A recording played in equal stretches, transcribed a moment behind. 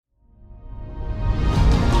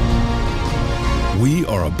We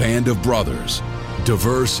are a band of brothers,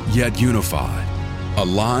 diverse yet unified,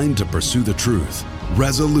 aligned to pursue the truth,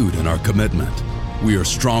 resolute in our commitment. We are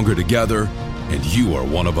stronger together, and you are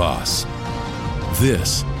one of us.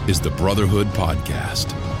 This is the Brotherhood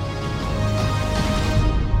Podcast.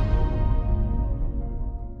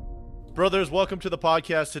 Brothers, welcome to the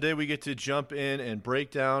podcast. Today we get to jump in and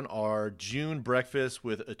break down our June breakfast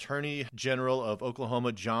with Attorney General of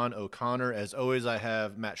Oklahoma, John O'Connor. As always, I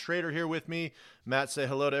have Matt Schrader here with me. Matt, say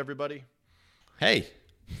hello to everybody. Hey,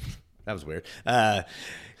 that was weird.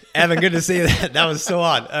 Evan, good to see you. That was so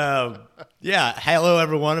odd. Yeah, hello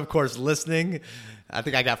everyone, of course, listening. I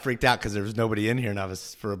think I got freaked out because there was nobody in here, and I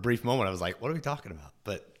was, for a brief moment, I was like, what are we talking about?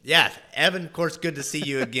 But yeah, Evan, of course, good to see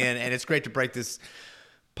you again, and it's great to break this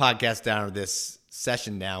podcast down, or this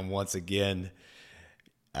session down once again.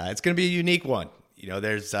 It's going to be a unique one. You know,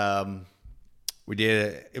 it was a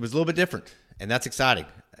little bit different, and that's exciting.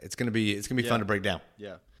 It's going to be fun to break down.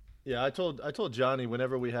 Yeah. I told Johnny,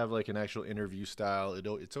 whenever we have like an actual interview style,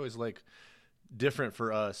 it's always like different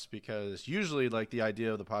for us, because usually like the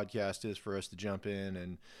idea of the podcast is for us to jump in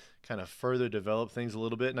and kind of further develop things a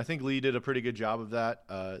little bit. And I think Lee did a pretty good job of that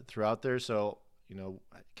throughout there. So, you know,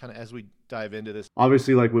 kind of as we dive into this,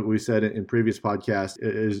 obviously, like what we said in previous podcasts,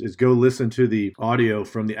 is go listen to the audio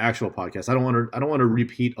from the actual podcast. I don't want to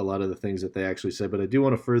repeat a lot of the things that they actually said, but I do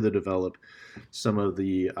want to further develop some of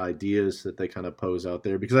the ideas that they kind of pose out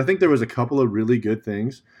there, because I think there was a couple of really good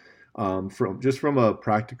things from a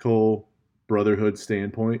practical brotherhood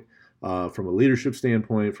standpoint, from a leadership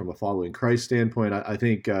standpoint, from a following Christ standpoint. I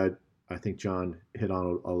think John hit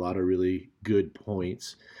on a lot of really good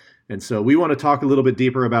points. And so we want to talk a little bit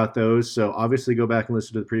deeper about those. So obviously go back and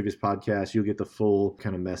listen to the previous podcast. You'll get the full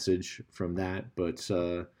kind of message from that. But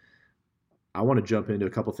I want to jump into a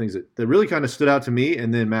couple things that really kind of stood out to me.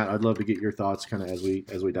 And then Matt, I'd love to get your thoughts kind of as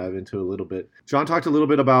we dive into a little bit. John talked a little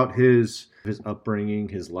bit about his upbringing,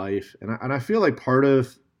 his life. And I feel like part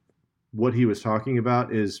of what he was talking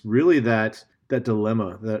about is really that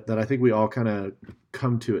dilemma that I think we all kind of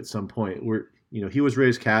come to at some point, where, you know, he was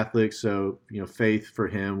raised Catholic, so, you know, faith for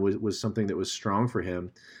him was something that was strong for him.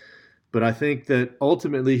 But I think that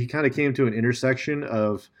ultimately he kind of came to an intersection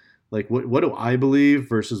of, like, what do I believe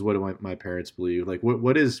versus what do my parents believe? Like,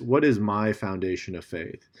 what is my foundation of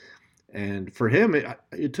faith? And for him,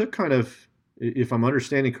 it took kind of, if I'm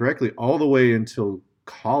understanding correctly, all the way until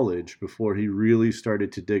college before he really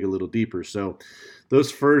started to dig a little deeper. So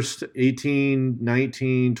those first 18,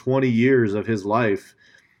 19, 20 years of his life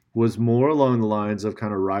was more along the lines of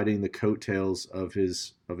kind of riding the coattails of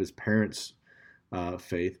his parents'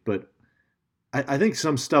 faith. But I think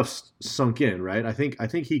some stuff sunk in, right? I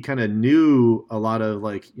think he kind of knew a lot of,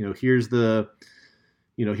 like, here's the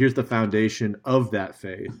foundation of that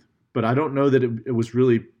faith. But I don't know that it was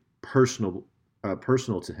really personal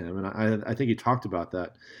to him. And I think he talked about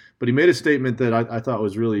that. But he made a statement that I thought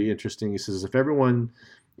was really interesting. He says, if everyone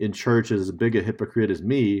in church is as big a hypocrite as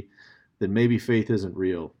me, then maybe faith isn't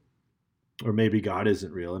real. Or maybe God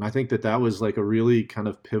isn't real. And I think that was like a really kind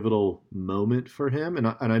of pivotal moment for him. And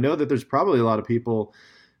I know that there's probably a lot of people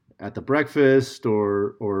at the breakfast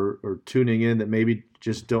or tuning in that maybe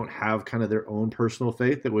just don't have kind of their own personal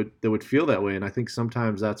faith that would feel that way. And I think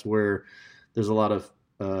sometimes that's where there's a lot of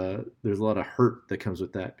hurt that comes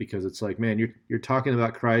with that, because it's like, man, you're talking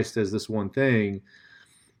about Christ as this one thing,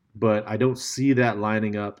 but I don't see that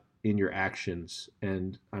lining up in your actions.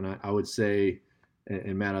 And I would say,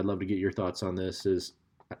 and Matt, I'd love to get your thoughts on this, is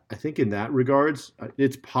I think in that regards,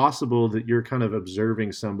 it's possible that you're kind of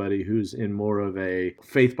observing somebody who's in more of a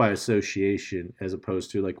faith by association as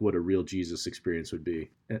opposed to like what a real Jesus experience would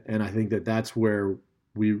be. And I think that that's where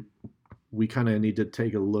we kind of need to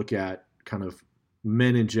take a look at kind of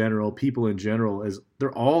men in general, people in general, as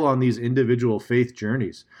they're all on these individual faith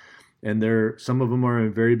journeys. And some of them are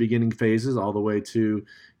in very beginning phases, all the way to,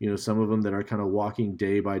 some of them that are kind of walking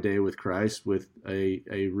day by day with Christ with a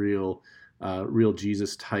real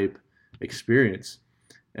Jesus type experience.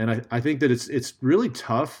 And I think that it's really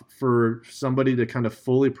tough for somebody to kind of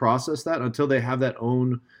fully process that until they have that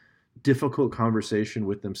own difficult conversation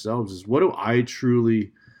with themselves. Is, what do I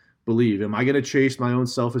truly believe? Am I going to chase my own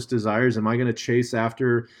selfish desires? Am I going to chase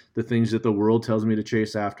after the things that the world tells me to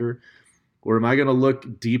chase after? Or am I going to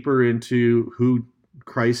look deeper into who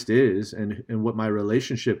Christ is and what my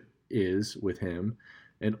relationship is with him,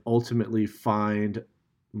 and ultimately find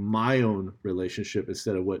my own relationship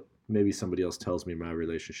instead of what maybe somebody else tells me my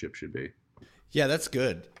relationship should be? Yeah, that's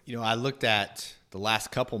good. I looked at the last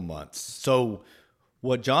couple months. So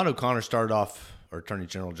what John O'Connor started off, or Attorney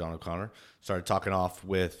General John O'Connor started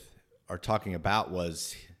talking about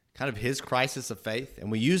was kind of his crisis of faith.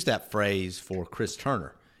 And we used that phrase for Chris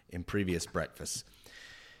Turner in previous breakfasts.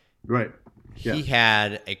 Right. Yeah. He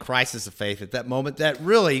had a crisis of faith at that moment that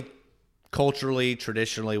really, culturally,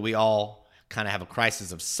 traditionally, we all kind of have a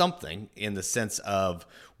crisis of something, in the sense of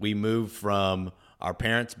we move from our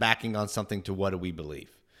parents backing on something to what do we believe.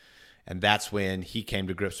 And that's when he came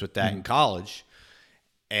to grips with that in college.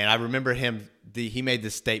 And I remember he made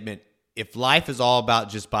this statement: if life is all about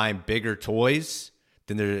just buying bigger toys,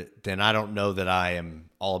 then I don't know that I am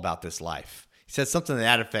all about this life. He said something to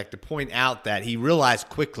that effect, to point out that he realized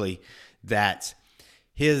quickly that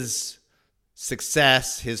his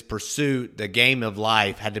success, his pursuit, the game of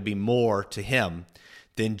life had to be more to him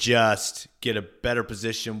than just get a better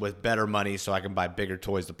position with better money so I can buy bigger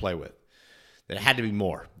toys to play with. That it had to be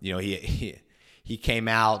more. You know, he came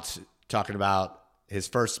out talking about his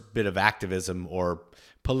first bit of activism or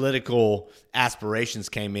political aspirations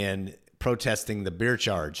came in protesting the beer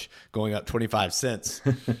charge going up 25 cents.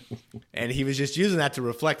 And he was just using that to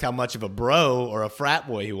reflect how much of a bro or a frat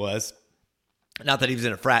boy he was. Not that he was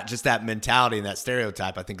in a frat, just that mentality and that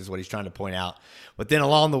stereotype, I think, is what he's trying to point out. But then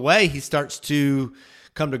along the way, he starts to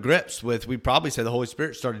come to grips with, we'd probably say the Holy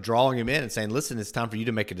Spirit started drawing him in and saying, listen, it's time for you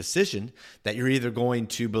to make a decision that you're either going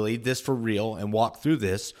to believe this for real and walk through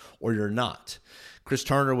this, or you're not. Chris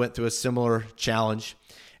Turner went through a similar challenge.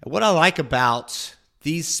 And what I like about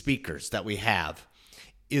these speakers that we have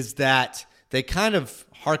is that they kind of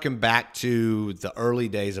harken back to the early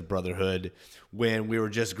days of Brotherhood, when we were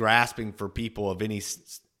just grasping for people of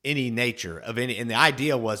any nature, and the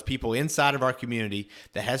idea was people inside of our community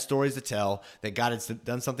that has stories to tell, that God has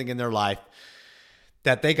done something in their life,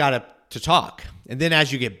 that they got to talk. And then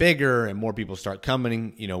as you get bigger and more people start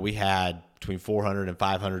coming, you know, we had between 400 and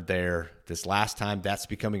 500 there this last time. That's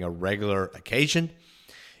becoming a regular occasion.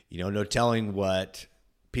 You know, no telling what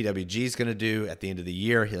PWG is going to do at the end of the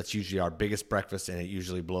year. That's usually our biggest breakfast, and it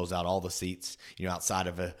usually blows out all the seats, you know, outside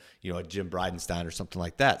of a Jim Bridenstine or something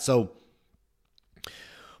like that. So,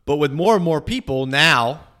 but with more and more people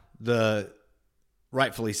now,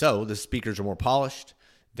 rightfully so, the speakers are more polished.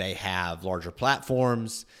 They have larger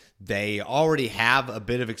platforms. They already have a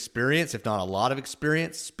bit of experience, if not a lot of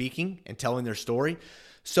experience, speaking and telling their story.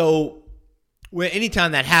 So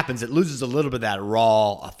anytime that happens, it loses a little bit of that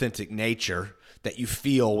raw, authentic nature that you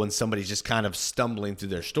feel when somebody's just kind of stumbling through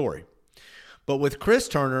their story. But with Chris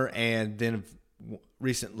Turner, and then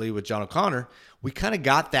recently with John O'Connor, we kind of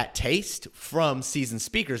got that taste from seasoned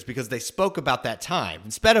speakers because they spoke about that time.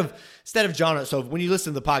 Instead of John, so when you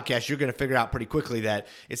listen to the podcast, you're going to figure out pretty quickly that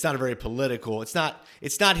it's not a very political, it's not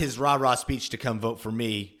his rah-rah speech to come vote for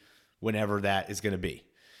me whenever that is going to be.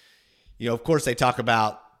 You know, of course they talk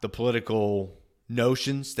about the political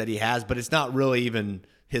notions that he has, but it's not really even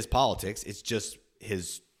his politics. It's just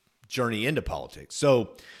his journey into politics.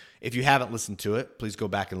 So if you haven't listened to it, please go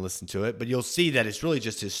back and listen to it. But you'll see that it's really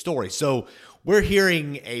just his story. So we're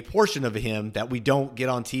hearing a portion of him that we don't get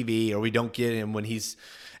on TV, or we don't get him when he's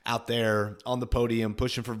out there on the podium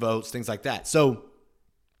pushing for votes, things like that. So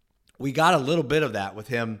we got a little bit of that with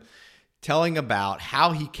him telling about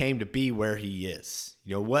how he came to be where he is.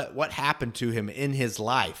 You know, what happened to him in his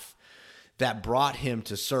life that brought him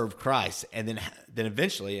to serve Christ. And then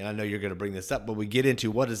eventually, and I know you're going to bring this up, but we get into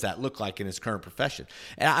what does that look like in his current profession.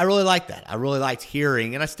 And I really like that. I really liked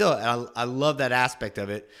hearing, and I love that aspect of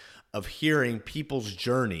it, of hearing people's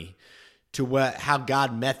journey to how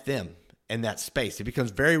God met them in that space. It becomes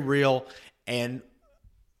very real. And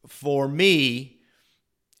for me,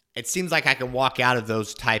 it seems like I can walk out of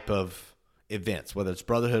those type of events, whether it's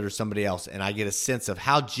Brotherhood or somebody else, and I get a sense of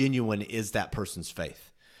how genuine is that person's faith.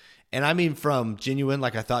 And I mean from genuine,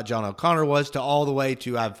 like I thought John O'Connor was, to all the way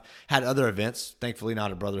to I've had other events, thankfully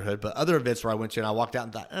not a Brotherhood, but other events where I went to and I walked out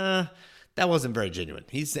and thought, that wasn't very genuine.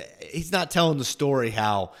 He's not telling the story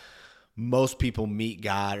how most people meet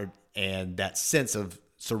God and that sense of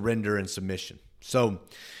surrender and submission. So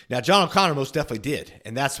now John O'Connor most definitely did.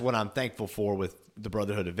 And that's what I'm thankful for with the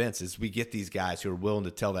Brotherhood events, is we get these guys who are willing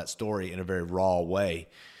to tell that story in a very raw way.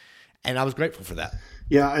 And I was grateful for that.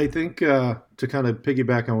 Yeah, I think to kind of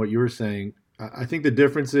piggyback on what you were saying, I think the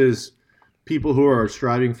difference is people who are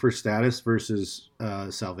striving for status versus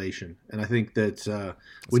salvation. And I think that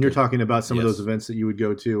when you're talking about some of those events that you would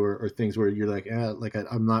go to, or things where you're like,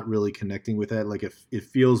 I'm not really connecting with that. Like it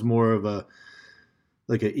feels more of an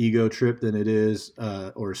ego trip than it is,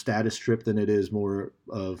 or a status trip than it is more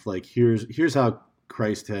of like, here's how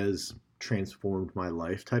Christ has transformed my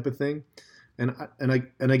life type of thing. And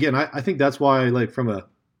again, I think that's why, like, and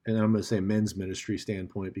I'm going to say men's ministry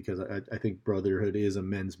standpoint, because I think Brotherhood is a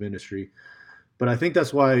men's ministry, but I think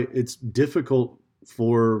that's why it's difficult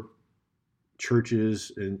for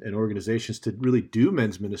churches and organizations to really do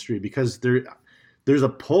men's ministry, because there's a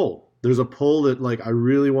pull. There's a pull that, like, I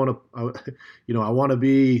really want to, I want to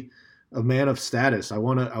be a man of status. I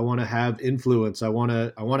want to have influence. I want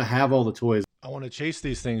to have all the toys. I want to chase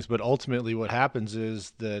these things, but ultimately what happens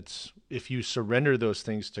is that if you surrender those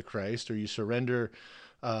things to Christ, or you surrender,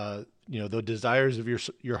 the desires of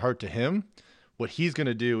your heart to Him, what He's going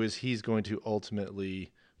to do is He's going to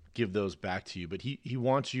ultimately give those back to you. But He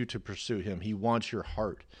wants you to pursue Him. He wants your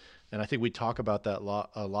heart. And I think we talk about that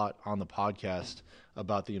a lot on the podcast,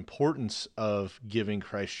 about the importance of giving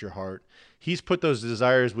Christ your heart. He's put those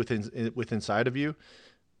desires within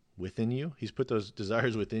you. He's put those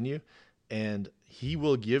desires within you, and He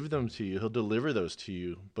will give them to you. He'll deliver those to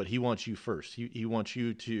you, but He wants you first. He wants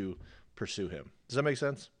you to pursue Him. Does that make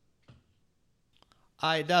sense?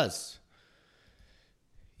 It does.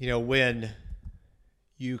 When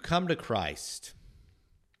you come to Christ,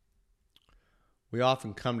 we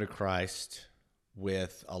often come to Christ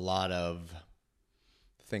with a lot of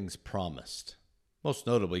things promised, most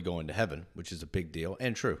notably going to heaven, which is a big deal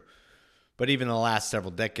and true. But even in the last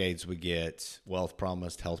several decades, we get wealth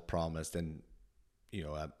promised, health promised, and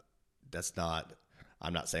I'm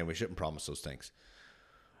not saying we shouldn't promise those things.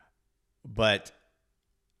 But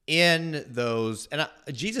in those, and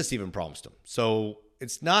Jesus even promised them. So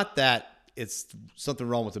it's not that it's something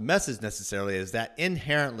wrong with the message necessarily, is that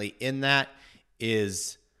inherently in that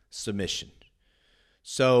is submission.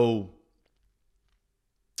 So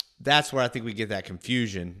that's where I think we get that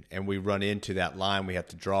confusion, and we run into that line we have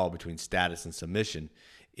to draw between status and submission,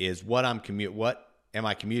 is what am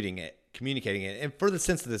I communicating? And for the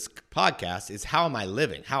sense of this podcast is, how am I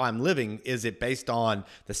living? How I'm living, is it based on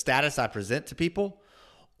the status I present to people,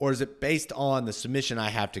 or is it based on the submission I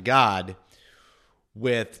have to God,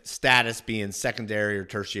 with status being secondary or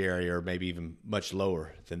tertiary, or maybe even much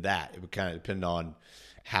lower than that? It would kind of depend on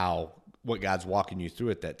what God's walking you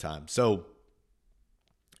through at that time. So,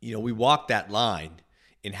 we walk that line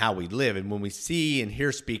in how we live. And when we see and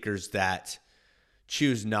hear speakers that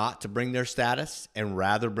choose not to bring their status and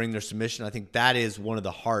rather bring their submission, I think that is one of the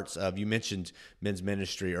hearts of, you mentioned men's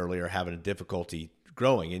ministry earlier, having a difficulty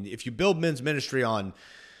growing. And if you build men's ministry on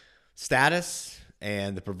status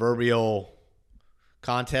and the proverbial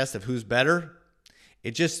contest of who's better,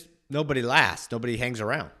 nobody lasts. Nobody hangs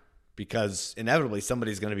around, because inevitably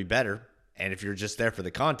somebody's going to be better. And if you're just there for the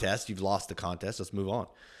contest, you've lost the contest. Let's move on.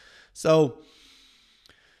 So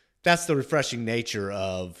that's the refreshing nature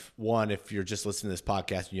of one. If you're just listening to this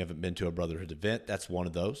podcast and you haven't been to a Brotherhood event, that's one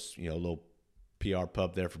of those, a little PR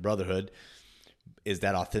pub there for Brotherhood, is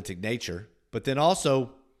that authentic nature. But then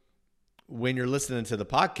also, when you're listening to the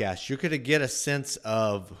podcast, you're going to get a sense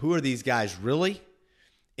of who are these guys really,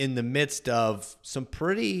 in the midst of some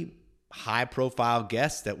pretty high profile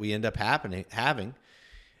guests that we end up having.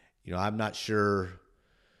 I'm not sure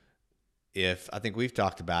if, I think we've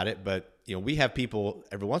talked about it, but we have people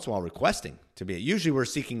every once in a while requesting to be. Usually we're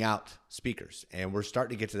seeking out speakers, and we're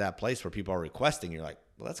starting to get to that place where people are requesting. You're like,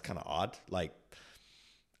 well, that's kind of odd. Like,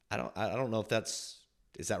 I don't know if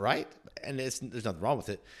is that right? And there's nothing wrong with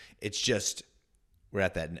it. It's just, we're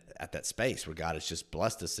at that space where God has just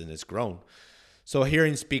blessed us and it's grown. So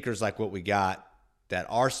hearing speakers like what we got, that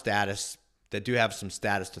are status, that do have some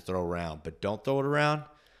status to throw around, but don't throw it around,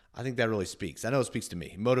 I think that really speaks. I know it speaks to me.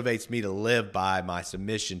 It motivates me to live by my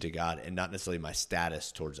submission to God and not necessarily my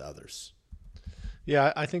status towards others.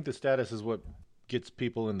 Yeah, I think the status is what gets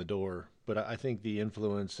people in the door, but I think the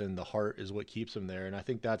influence and the heart is what keeps them there. And I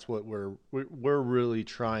think that's what we're really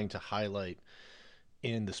trying to highlight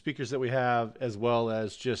in the speakers that we have, as well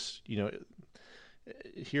as just,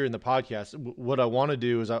 here in the podcast. What I want to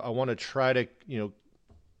do is I want to try to,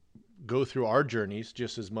 go through our journeys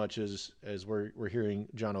just as much as we're hearing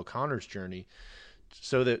John O'Connor's journey,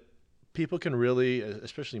 so that people can really,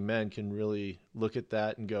 especially men, can really look at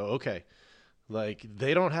that and go, okay, like,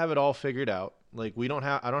 they don't have it all figured out. Like,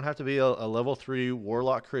 I don't have to be a level 3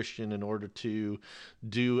 warlock Christian in order to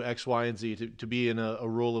do X, Y, and Z, to be in a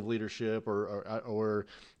role of leadership, or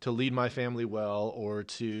to lead my family well, or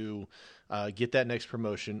to get that next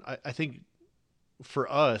promotion. I think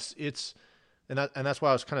for us, and that's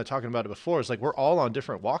why I was kind of talking about it before. It's like, we're all on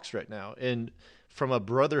different walks right now. And from a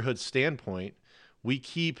brotherhood standpoint, we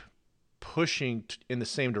keep pushing in the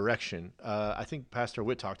same direction. I think Pastor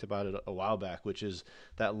Witt talked about it a while back, which is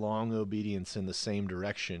that long obedience in the same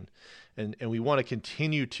direction. And we want to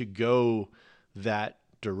continue to go that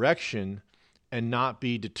direction and not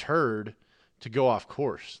be deterred to go off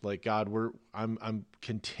course. Like, God, I'm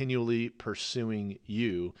continually pursuing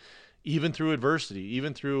you, even through adversity,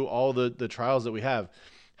 even through all the trials that we have.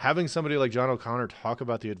 having somebody like John O'Connor talk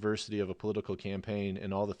about the adversity of a political campaign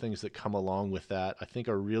and all the things that come along with that, I think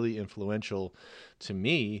are really influential to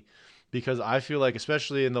me, because I feel like,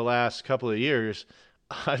 especially in the last couple of years,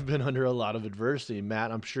 I've been under a lot of adversity.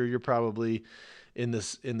 Matt, I'm sure you're probably in the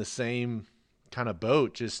same kind of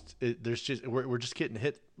boat. We're just getting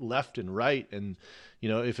hit left and right. And,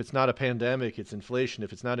 if it's not a pandemic, it's inflation.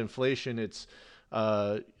 If it's not inflation, it's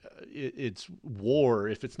war.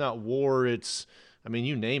 If it's not war,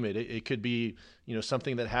 you name it. It could be,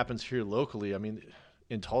 something that happens here locally. I mean,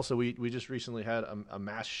 in Tulsa, we just recently had a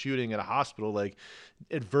mass shooting at a hospital. Like,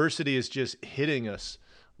 adversity is just hitting us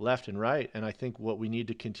left and right. And I think what we need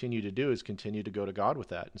to continue to do is continue to go to God with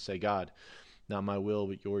that and say, God, not my will,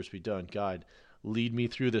 but yours be done. God, lead me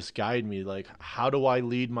through this, guide me. Like, how do I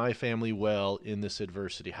lead my family well in this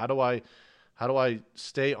adversity? How do I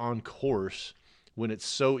stay on course when it's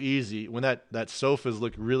so easy, when that sofas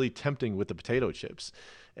look really tempting with the potato chips,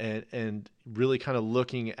 and really kind of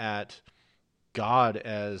looking at God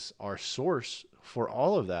as our source for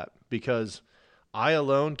all of that, because I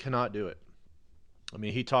alone cannot do it. I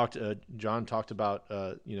mean, John talked about,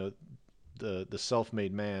 the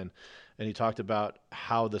self-made man, and he talked about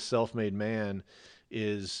how the self-made man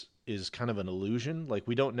is kind of an illusion. Like,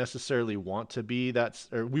 we don't necessarily want to be that,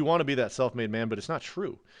 or we want to be that self-made man, but it's not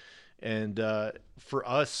true. And for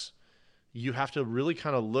us, you have to really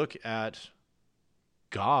kind of look at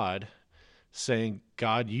God, saying,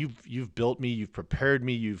 God, you've built me, you've prepared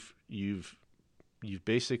me, you've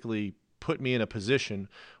basically put me in a position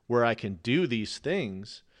where I can do these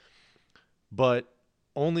things, but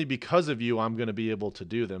only because of you, I'm going to be able to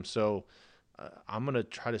do them. So I'm going to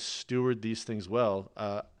try to steward these things well.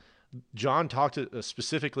 John talked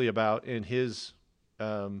specifically about in his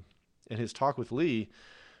talk with Lee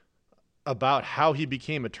about how he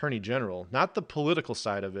became Attorney General, not the political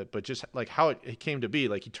side of it, but just like how it came to be.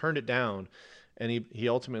 Like, he turned it down, and he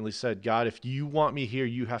ultimately said, God, if you want me here,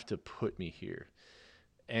 you have to put me here.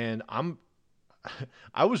 And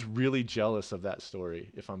I was really jealous of that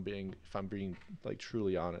story, if I'm being like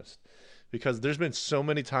truly honest, because there's been so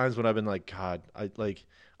many times when I've been like, God,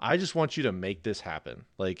 I just want you to make this happen.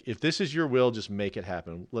 Like, if this is your will, just make it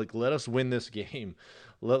happen. Like, let us win this game.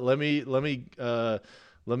 Let me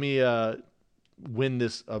win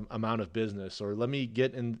this amount of business, or let me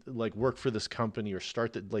get in, like, work for this company, or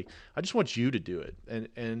start that. Like, I just want you to do it.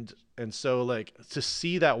 And so, like, to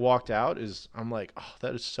see that walked out I'm like, oh,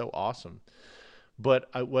 that is so awesome. But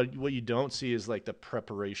what you don't see is, like, the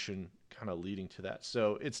preparation kind of leading to that.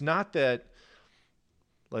 So it's not that,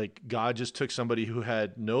 like, God just took somebody who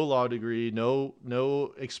had no law degree,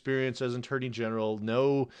 no experience as Attorney General,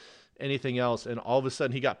 no anything else, and all of a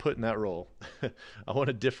sudden he got put in that role. I want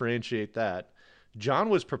to differentiate that. John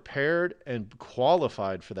was prepared and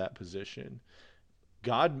qualified for that position.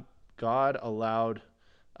 God allowed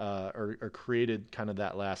or created kind of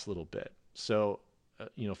that last little bit. So,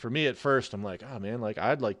 for me at first, I'm like, oh man, like,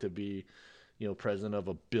 I'd like to be, president of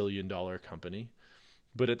 $1 billion company.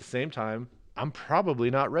 But at the same time, I'm probably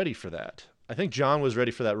not ready for that. I think John was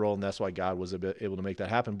ready for that role, and that's why God was able to make that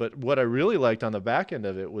happen. But what I really liked on the back end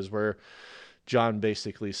of it was where John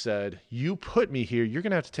basically said, you put me here, you're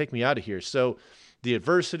going to have to take me out of here. So the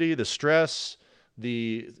adversity, the stress,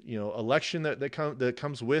 the election that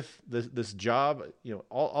comes with this job,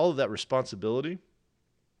 all of that responsibility.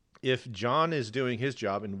 If John is doing his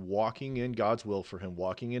job and walking in God's will for him,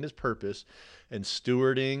 walking in his purpose, and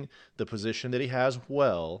stewarding the position that he has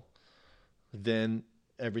well, then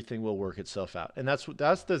everything will work itself out. And that's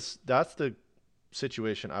the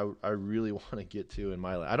situation I really want to get to in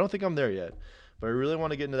my life. I don't think I'm there yet, but I really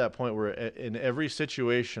want to get into that point where in every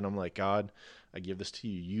situation I'm like, God, I give this to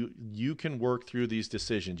you. You can work through these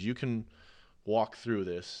decisions. You can walk through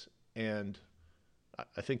this. And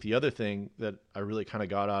I think the other thing that I really kind of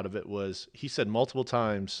got out of it was, he said multiple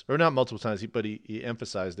times, or not multiple times, but he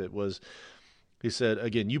emphasized it, was he said,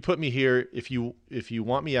 again, you put me here. If you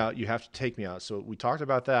want me out, you have to take me out. So we talked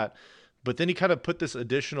about that, but then he kind of put this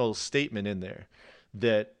additional statement in there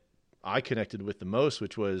that I connected with the most,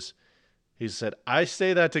 which was, he said, I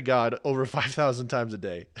say that to God over 5,000 times a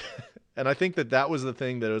day. And I think that was the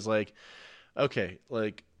thing that was like, okay,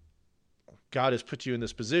 like, God has put you in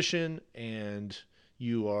this position and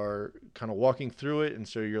you are kind of walking through it. And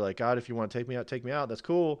so you're like, God, if you want to take me out, that's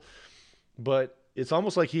cool. But it's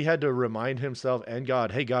almost like he had to remind himself and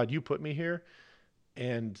God, hey, God, you put me here.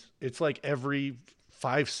 And it's like every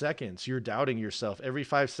 5 seconds you're doubting yourself. Every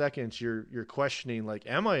 5 seconds you're questioning, like,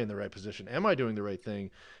 am I in the right position? Am I doing the right thing?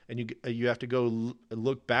 And you have to go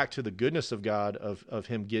look back to the goodness of God, of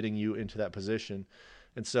him getting you into that position.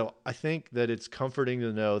 And so I think that it's comforting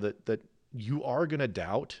to know that you are going to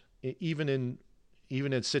doubt, even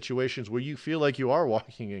in situations where you feel like you are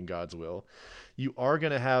walking in God's will. You are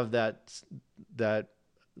going to have that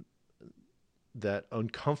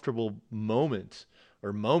uncomfortable moment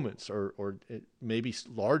or moments or maybe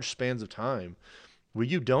large spans of time where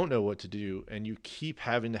you don't know what to do, and you keep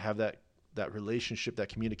having to have that relationship, that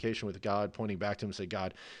communication with God, pointing back to him and say,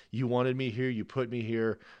 God, you wanted me here, you put me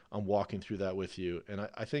here, I'm walking through that with you. And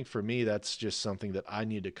I think for me, that's just something that I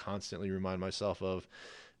need to constantly remind myself of,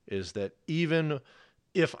 is that even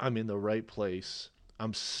if I'm in the right place,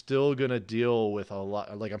 I'm still going to deal with a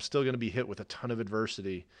lot, like I'm still going to be hit with a ton of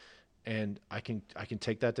adversity. And I can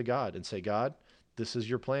take that to God and say, God, this is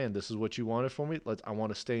your plan. This is what you wanted for me. I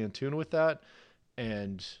want to stay in tune with that.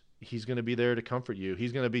 And he's going to be there to comfort you.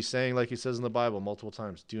 He's going to be saying, like he says in the Bible multiple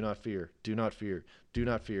times, do not fear, do not fear, do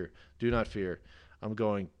not fear, do not fear. I'm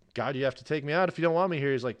going, God, you have to take me out if you don't want me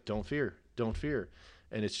here. He's like, don't fear, don't fear.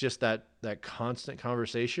 And it's just that constant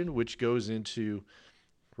conversation, which goes into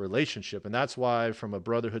relationship. And that's why, from a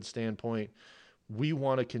brotherhood standpoint, we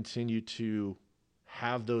want to continue to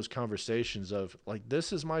have those conversations of, like,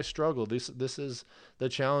 this is my struggle. This is the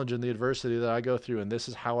challenge and the adversity that I go through. And this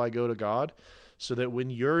is how I go to God. So that when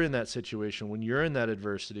you're in that situation, when you're in that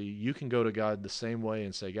adversity, you can go to God the same way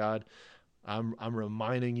and say, God, I'm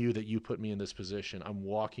reminding you that you put me in this position. I'm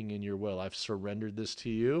walking in your will. I've surrendered this to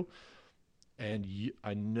you, and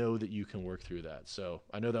I know that you can work through that. So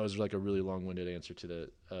I know that was like a really long-winded answer to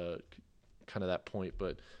the kind of that point,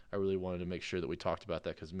 but I really wanted to make sure that we talked about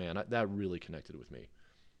that because, man, that really connected with me.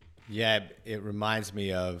 Yeah, it reminds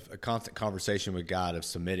me of a constant conversation with God, of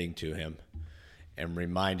submitting to him and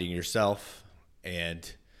reminding yourself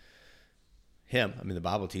and him. I mean, the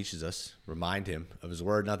Bible teaches us, remind him of his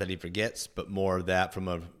word, not that he forgets, but more that from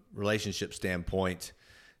a relationship standpoint,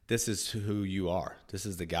 this is who you are. This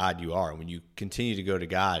is the God you are. And when you continue to go to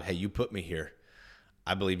God, hey, you put me here.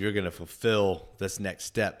 I believe you're going to fulfill this next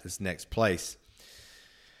step, this next place.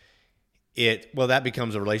 That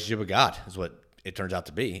becomes a relationship with God, is what it turns out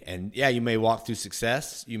to be. And yeah, you may walk through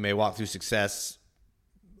success. You may walk through success.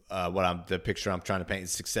 The picture I'm trying to paint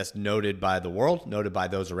is success noted by the world, noted by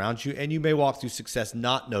those around you, and you may walk through success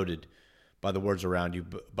not noted by the words around you,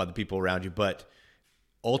 by the people around you. But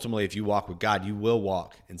ultimately, if you walk with God, you will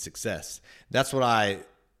walk in success. That's what I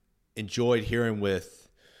enjoyed hearing with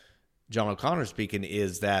John O'Connor speaking,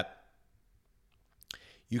 is that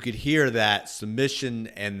you could hear that submission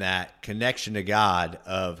and that connection to God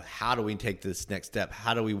of, how do we take this next step?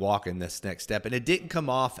 How do we walk in this next step? And it didn't come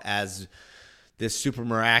off as this super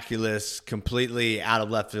miraculous, completely out of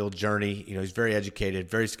left field journey. You know, he's very educated,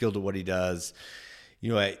 very skilled at what he does.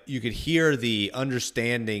 You know, you could hear the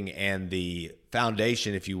understanding and the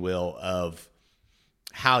foundation, if you will, of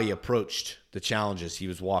how he approached the challenges he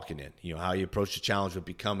was walking in. You know, how he approached the challenge of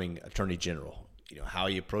becoming attorney general. You know, how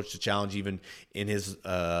he approached the challenge even in his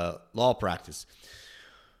law practice.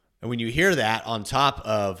 And when you hear that on top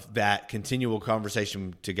of that continual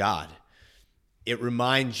conversation to God, it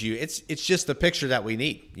reminds you, it's just the picture that we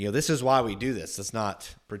need. You know, this is why we do this. Let's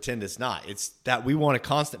not pretend it's not. It's that we want a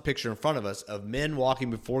constant picture in front of us of men walking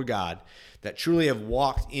before God that truly have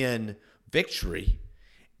walked in victory,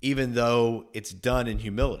 even though it's done in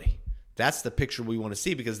humility. That's the picture we want to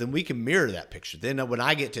see, because then we can mirror that picture. Then when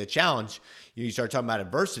I get to a challenge, you start talking about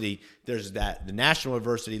adversity. There's the national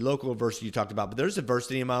adversity, local adversity you talked about, but there's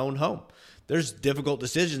adversity in my own home. There's difficult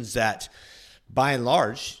decisions that, by and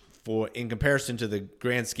large, in comparison to the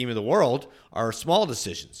grand scheme of the world, are small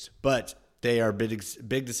decisions, but they are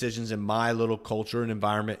big decisions in my little culture and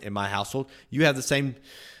environment in my household. You have the same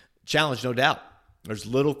challenge, no doubt. There's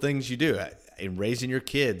little things you do in raising your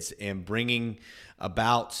kids and bringing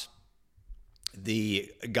about the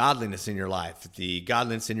godliness in your life, the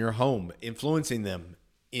godliness in your home, influencing them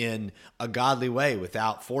in a godly way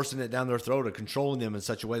without forcing it down their throat or controlling them in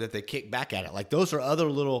such a way that they kick back at it. Like, those are other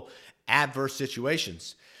little adverse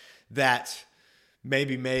situations that may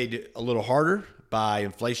be made a little harder by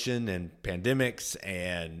inflation and pandemics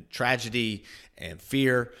and tragedy and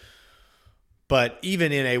fear. But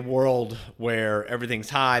even in a world where everything's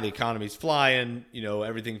high, the economy's flying, you know,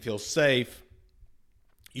 everything feels safe,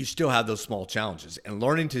 you still have those small challenges. And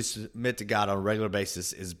learning to submit to God on a regular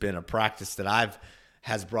basis has been a practice that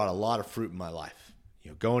has brought a lot of fruit in my life.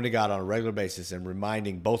 You know, going to God on a regular basis and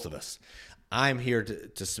reminding both of us, I'm here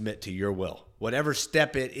to submit to your will. Whatever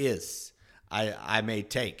step it is I may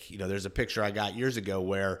take. You know, there's a picture I got years ago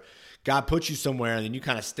where God puts you somewhere and then you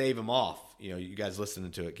kind of stave him off. You know, you guys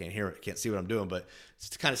listening to it can't hear it, can't see what I'm doing, but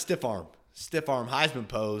it's kind of stiff arm Heisman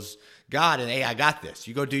pose God, and hey, I got this.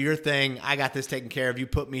 You go do your thing. I got this taken care of. You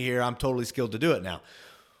put me here. I'm totally skilled to do it now.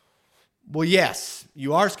 Well, yes,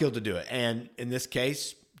 you are skilled to do it. And in this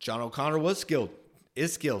case, John O'Connor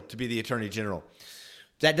is skilled to be the Attorney General.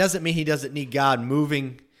 That doesn't mean he doesn't need God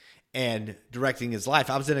moving and directing his life.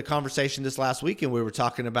 I was in a conversation this last week, and we were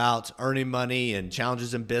talking about earning money and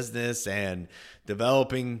challenges in business and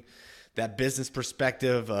developing that business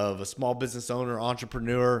perspective of a small business owner,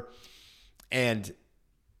 entrepreneur. And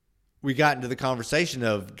we got into the conversation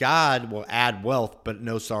of God will add wealth, but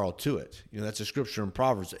no sorrow to it. That's a scripture in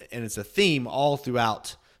Proverbs, and it's a theme all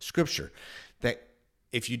throughout Scripture that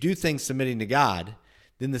if you do things submitting to God,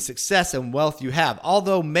 then the success and wealth you have,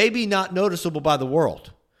 although maybe not noticeable by the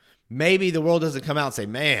world, maybe the world doesn't come out and say,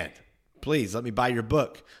 man, please let me buy your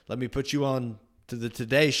book. Let me put you on to the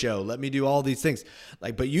Today Show. Let me do all these things.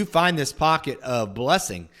 But you find this pocket of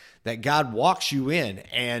blessing that God walks you in,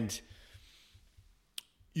 and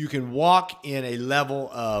you can walk in a level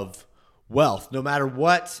of wealth, no matter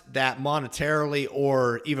what that monetarily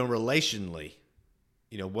or even relationally.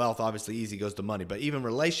 Wealth obviously easy goes to money, but even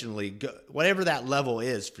relationally, whatever that level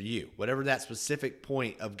is for you, whatever that specific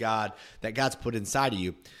point of God that God's put inside of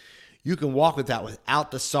you, you can walk with that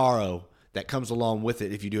without the sorrow that comes along with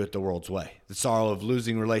it if you do it the world's way. The sorrow of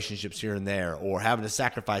losing relationships here and there, or having to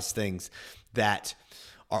sacrifice things that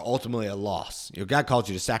are ultimately a loss. God calls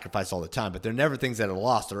you to sacrifice all the time, but they're never things that are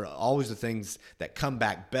lost. They're always the things that come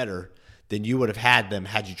back better than you would have had them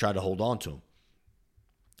had you tried to hold on to them.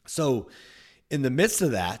 So in the midst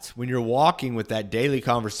of that, when you're walking with that daily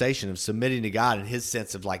conversation of submitting to God in his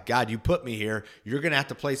sense of God, you put me here, you're going to have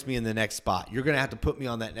to place me in the next spot. You're going to have to put me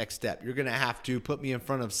on that next step. You're going to have to put me in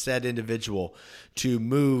front of said individual to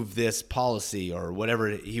move this policy or whatever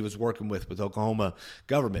he was working with Oklahoma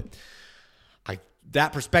government.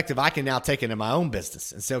 That perspective I can now take into my own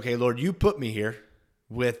business and say, okay, Lord, you put me here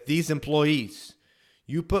with these employees.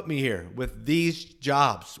 You put me here with these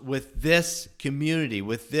jobs, with this community,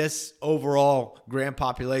 with this overall grand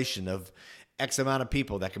population of X amount of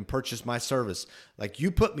people that can purchase my service.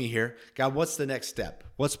 You put me here. God, what's the next step?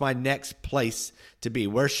 What's my next place to be?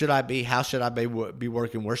 Where should I be? How should I be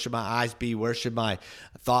working? Where should my eyes be? Where should my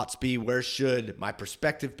thoughts be? Where should my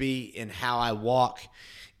perspective be in how I walk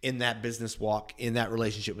in that business walk, in that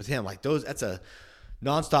relationship with him? That's a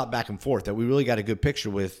nonstop back and forth that we really got a good picture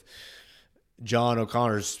with John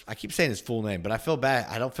O'Connor's. I keep saying his full name, but I feel bad.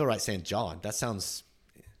 I don't feel right saying John. That sounds.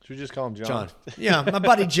 Should we just call him John? Yeah, my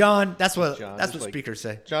buddy John. That's what John, that's what speakers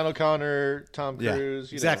say. John O'Connor, Tom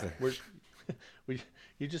Cruise. Yeah, exactly.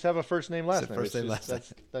 You just have a first name, last name. First name, last name.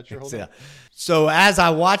 That's your whole name. So as I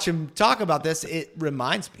watch him talk about this, it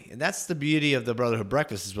reminds me, and that's the beauty of the Brotherhood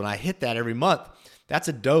Breakfast, is when I hit that every month. That's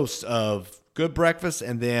a dose of good breakfast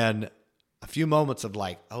and then a few moments of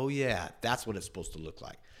oh yeah, that's what it's supposed to look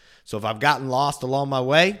like. So if I've gotten lost along my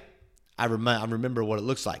way, I remember what it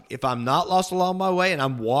looks like. If I'm not lost along my way and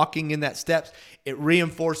I'm walking in that steps, it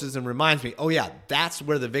reinforces and reminds me, oh yeah, that's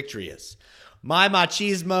where the victory is. My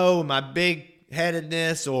machismo, my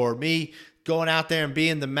big-headedness, or me going out there and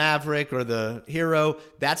being the maverick or the hero,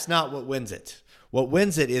 that's not what wins it. What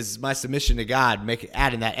wins it is my submission to God,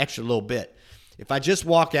 adding that extra little bit. If I just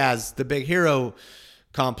walk as the big hero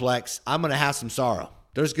complex, I'm going to have some sorrow.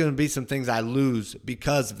 There's going to be some things I lose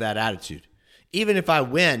because of that attitude, even if I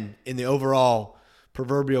win in the overall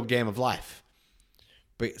proverbial game of life.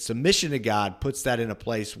 But submission to God puts that in a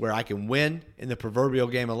place where I can win in the proverbial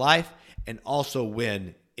game of life and also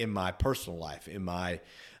win in my personal life, in my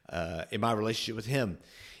relationship with him,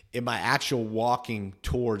 in my actual walking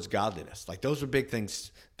towards godliness. Those are big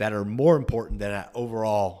things that are more important than that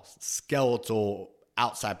overall skeletal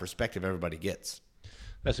outside perspective everybody gets.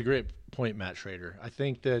 That's a great point, Matt Schrader. I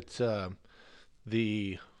think that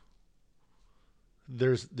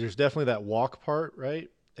there's definitely that walk part, right?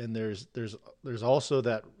 And there's also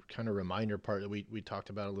that kind of reminder part that we talked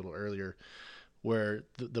about a little earlier, where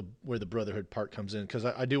the brotherhood part comes in, because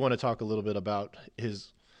I do want to talk a little bit about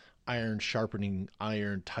his iron sharpening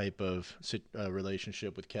iron type of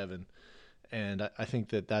relationship with Kevin. And I think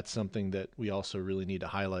that that's something that we also really need to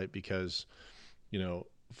highlight, because,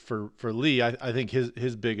 for Lee, I think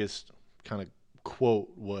his biggest kind of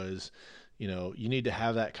quote was, you need to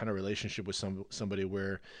have that kind of relationship with somebody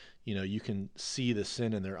where, you can see the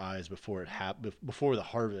sin in their eyes before before the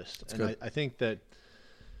harvest. That's and good.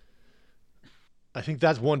 I think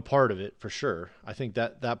that's one part of it for sure. I think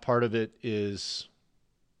that part of it is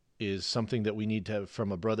something that we need to,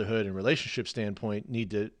 from a brotherhood and relationship standpoint,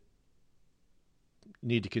 need to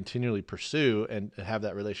continually pursue and have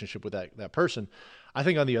that relationship with that person. I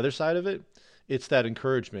think on the other side of it it's that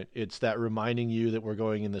encouragement. It's that reminding you that we're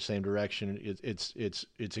going in the same direction.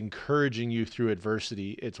 It's encouraging you through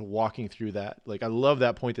adversity. It's walking through that. Like, I love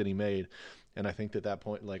that point that he made. And I think that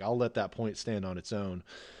point, like, I'll let that point stand on its own.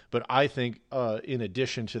 But I think in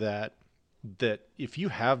addition to that, that if you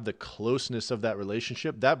have the closeness of that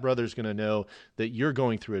relationship, that brother's going to know that you're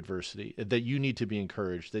going through adversity, that you need to be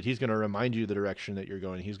encouraged, that he's going to remind you the direction that you're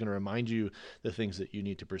going. He's going to remind you the things that you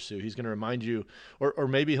need to pursue. He's going to remind you, or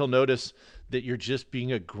maybe he'll notice that you're just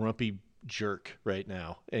being a grumpy jerk right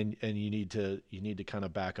now, and you need to kind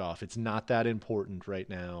of back off. It's not that important right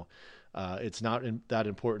now. It's not that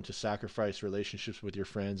important to sacrifice relationships with your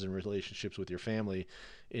friends and relationships with your family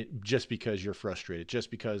just because you're frustrated, just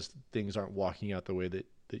because things aren't walking out the way that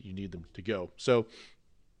you need them to go. So,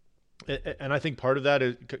 and I think part of that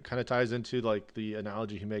kind of ties into like the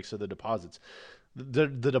analogy he makes of the deposits. The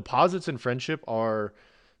deposits in friendship are,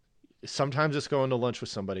 sometimes it's going to lunch with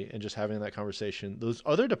somebody and just having that conversation. Those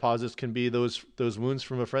other deposits can be those wounds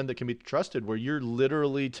from a friend that can be trusted, where you're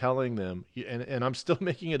literally telling them, and I'm still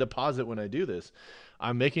making a deposit when I do this.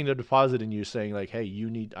 I'm making a deposit in you, saying like, hey, you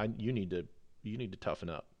need to toughen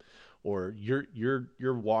up, or you're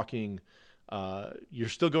walking, you're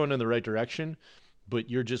still going in the right direction, but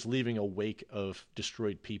you're just leaving a wake of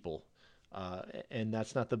destroyed people. And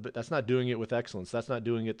that's not doing it with excellence. That's not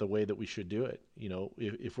doing it the way that we should do it. You know,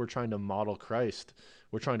 if we're trying to model Christ,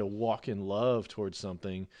 we're trying to walk in love towards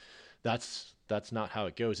something. That's not how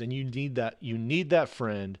it goes. And you need that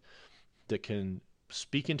friend that can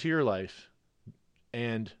speak into your life,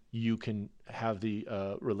 and you can have the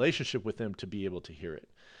relationship with them to be able to hear it.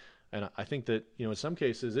 And I think that, you know, in some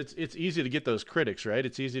cases it's easy to get those critics, right?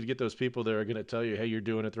 It's easy to get those people that are going to tell you, hey, you're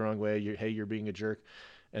doing it the wrong way. Hey, you're being a jerk.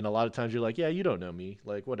 And a lot of times you're like, yeah, you don't know me,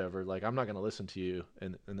 like, whatever, like, I'm not going to listen to you.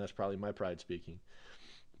 And that's probably my pride speaking.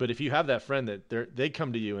 But if you have that friend that they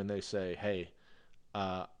come to you and they say, hey,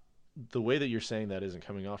 the way that you're saying that isn't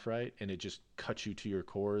coming off right, and it just cuts you to your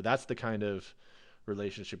core, that's the kind of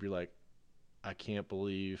relationship you're like, I can't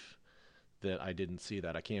believe that I didn't see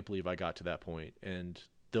that. I can't believe I got to that point. And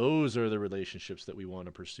those are the relationships that we want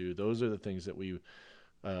to pursue. Those are the things that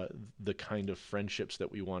the kind of friendships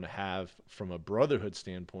that we want to have from a brotherhood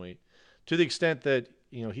standpoint, to the extent that,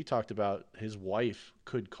 you know, he talked about his wife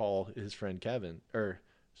could call his friend Kevin,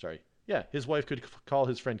 his wife could call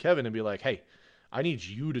his friend Kevin and be like, hey, I need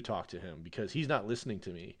you to talk to him because he's not listening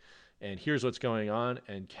to me. And here's what's going on.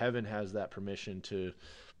 And Kevin has that permission to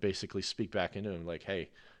basically speak back into him. Like, hey,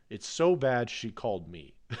 it's so bad she called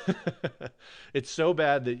me. It's so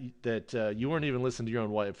bad that you weren't even listening to your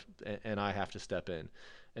own wife, and I have to step in.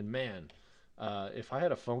 And man, if I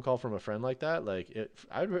had a phone call from a friend like that, like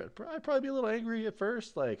I'd probably be a little angry at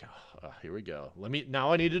first. Like, oh, here we go.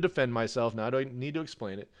 Now I need to defend myself. Now I need to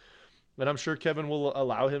explain it. And I'm sure Kevin will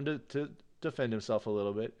allow him to defend himself a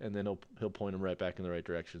little bit, and then he'll point him right back in the right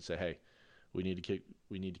direction. Say, hey, we need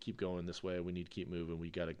to keep going this way. We need to keep moving. We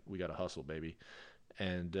gotta hustle, baby.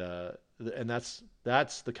 And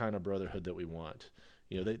that's the kind of brotherhood that we want.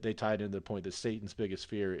 You know, they tied into the point that Satan's biggest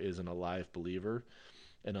fear is an alive believer,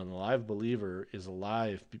 and an alive believer is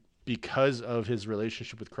alive because of his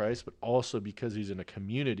relationship with Christ, but also because he's in a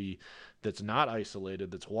community that's not isolated,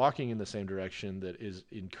 that's walking in the same direction, that is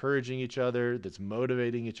encouraging each other, that's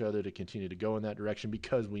motivating each other to continue to go in that direction,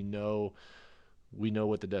 because we know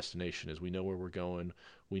what the destination is. We know where we're going.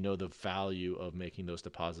 We know the value of making those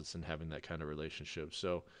deposits and having that kind of relationship.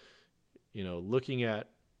 So, you know, looking at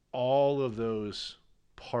all of those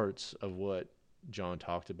parts of what John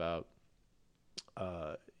talked about,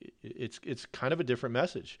 it's kind of a different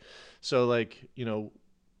message. So, like, you know,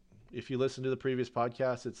 if you listen to the previous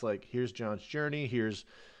podcast, it's like, here's John's journey. Here's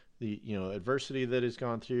the, you know, adversity that he's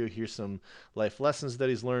gone through. Here's some life lessons that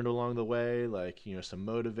he's learned along the way, like, you know, some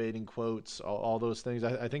motivating quotes, all those things.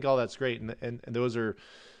 I think all that's great. And those are,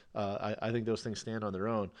 I think those things stand on their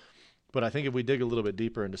own. But I think if we dig a little bit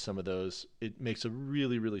deeper into some of those, it makes a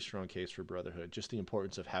really, really strong case for brotherhood. Just the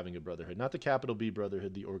importance of having a brotherhood, not the capital B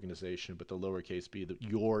brotherhood, the organization, but the lowercase b,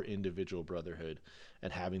 your individual brotherhood,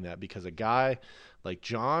 and having that, because a guy like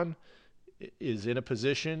John is in a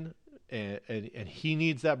position and he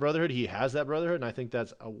needs that brotherhood. He has that brotherhood. And I think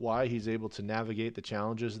that's why he's able to navigate the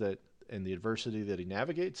challenges and the adversity that he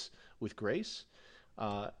navigates with grace.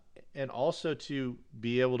 And also to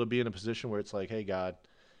be able to be in a position where it's like, hey, God,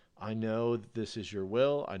 I know this is your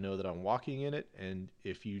will. I know that I'm walking in it. And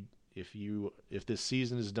if this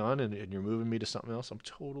season is done and you're moving me to something else, I'm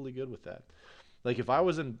totally good with that. Like, if I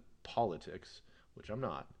was in politics, which I'm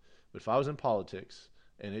not, but if I was in politics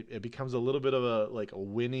and it becomes a little bit of a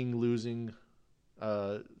winning, losing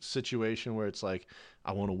situation where it's like,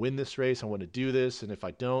 I want to win this race, I want to do this, and if I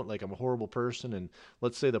don't, like, I'm a horrible person. And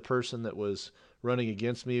let's say the person that was running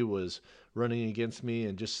against me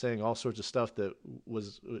and just saying all sorts of stuff that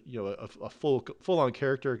was, you know, a full-on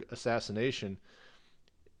character assassination.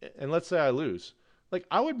 And let's say I lose. Like,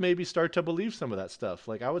 I would maybe start to believe some of that stuff.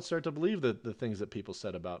 Like, I would start to believe the things that people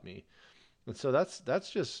said about me. And so that's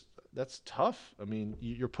tough. I mean,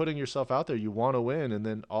 you're putting yourself out there. You want to win, and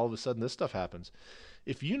then all of a sudden this stuff happens.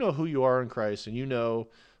 If you know who you are in Christ, and you know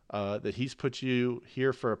that He's put you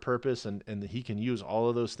here for a purpose, and that He can use all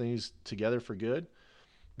of those things together for good,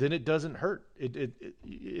 then it doesn't hurt.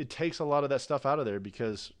 It takes a lot of that stuff out of there,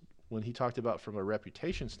 because when He talked about from a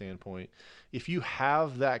reputation standpoint, if you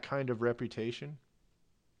have that kind of reputation,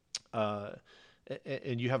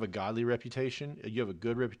 and you have a godly reputation, you have a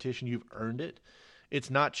good reputation, you've earned it. It's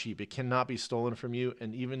not cheap. It cannot be stolen from you.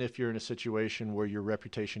 And even if you're in a situation where your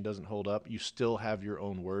reputation doesn't hold up, you still have your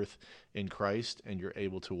own worth in Christ, and you're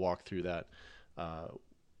able to walk through that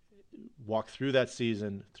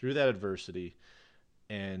season, through that adversity,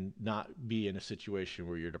 and not be in a situation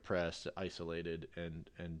where you're depressed, isolated,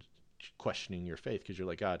 and questioning your faith, because you're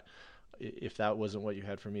like, God, if that wasn't what you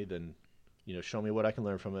had for me, then, you know, show me what I can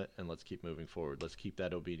learn from it, and let's keep moving forward. Let's keep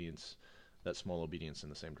that obedience, that small obedience, in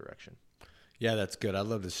the same direction. Yeah, that's good. I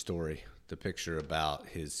love this story, the picture about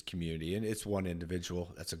his community. And it's one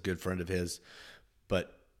individual that's a good friend of his.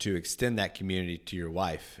 But to extend that community to your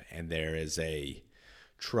wife, and there is a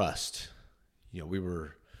trust. You know,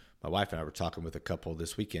 my wife and I were talking with a couple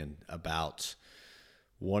this weekend about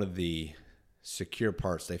one of the secure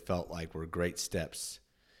parts they felt like were great steps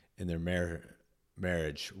in their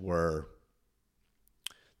marriage were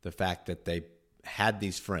the fact that they had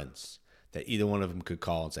these friends that either one of them could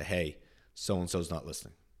call and say, hey, so-and-so's not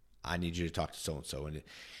listening. I need you to talk to so-and-so. And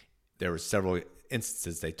there were several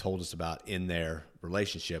instances they told us about in their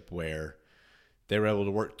relationship where they were able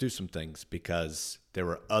to work through some things because there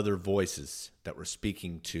were other voices that were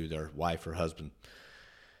speaking to their wife or husband.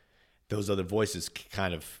 Those other voices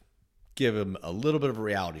kind of give them a little bit of a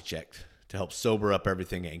reality check to help sober up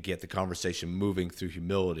everything and get the conversation moving through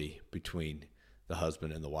humility between the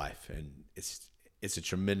husband and the wife. And it's a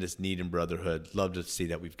tremendous need in brotherhood. Love to see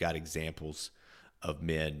that we've got examples of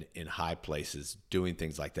men in high places doing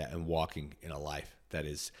things like that and walking in a life that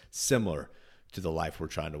is similar to the life we're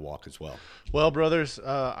trying to walk as well. Well, brothers,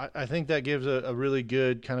 I think that gives a really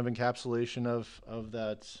good kind of encapsulation of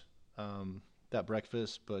that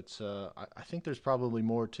breakfast. But I think there's probably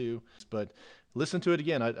more too. But listen to it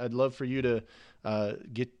again. I'd love for you to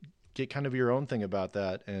get kind of your own thing about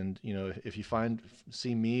that. And, you know, if you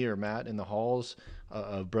see me or Matt in the halls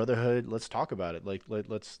of brotherhood, let's talk about it. Like,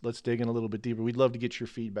 let's dig in a little bit deeper. We'd love to get your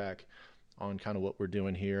feedback on kind of what we're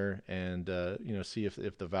doing here, and, you know, see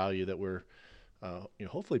if the value that we're, you know,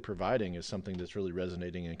 hopefully providing is something that's really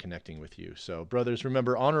resonating and connecting with you. So brothers,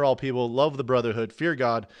 remember, honor all people, love the brotherhood, fear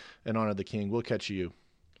God, and honor the King. We'll catch you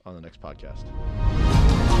on the next podcast.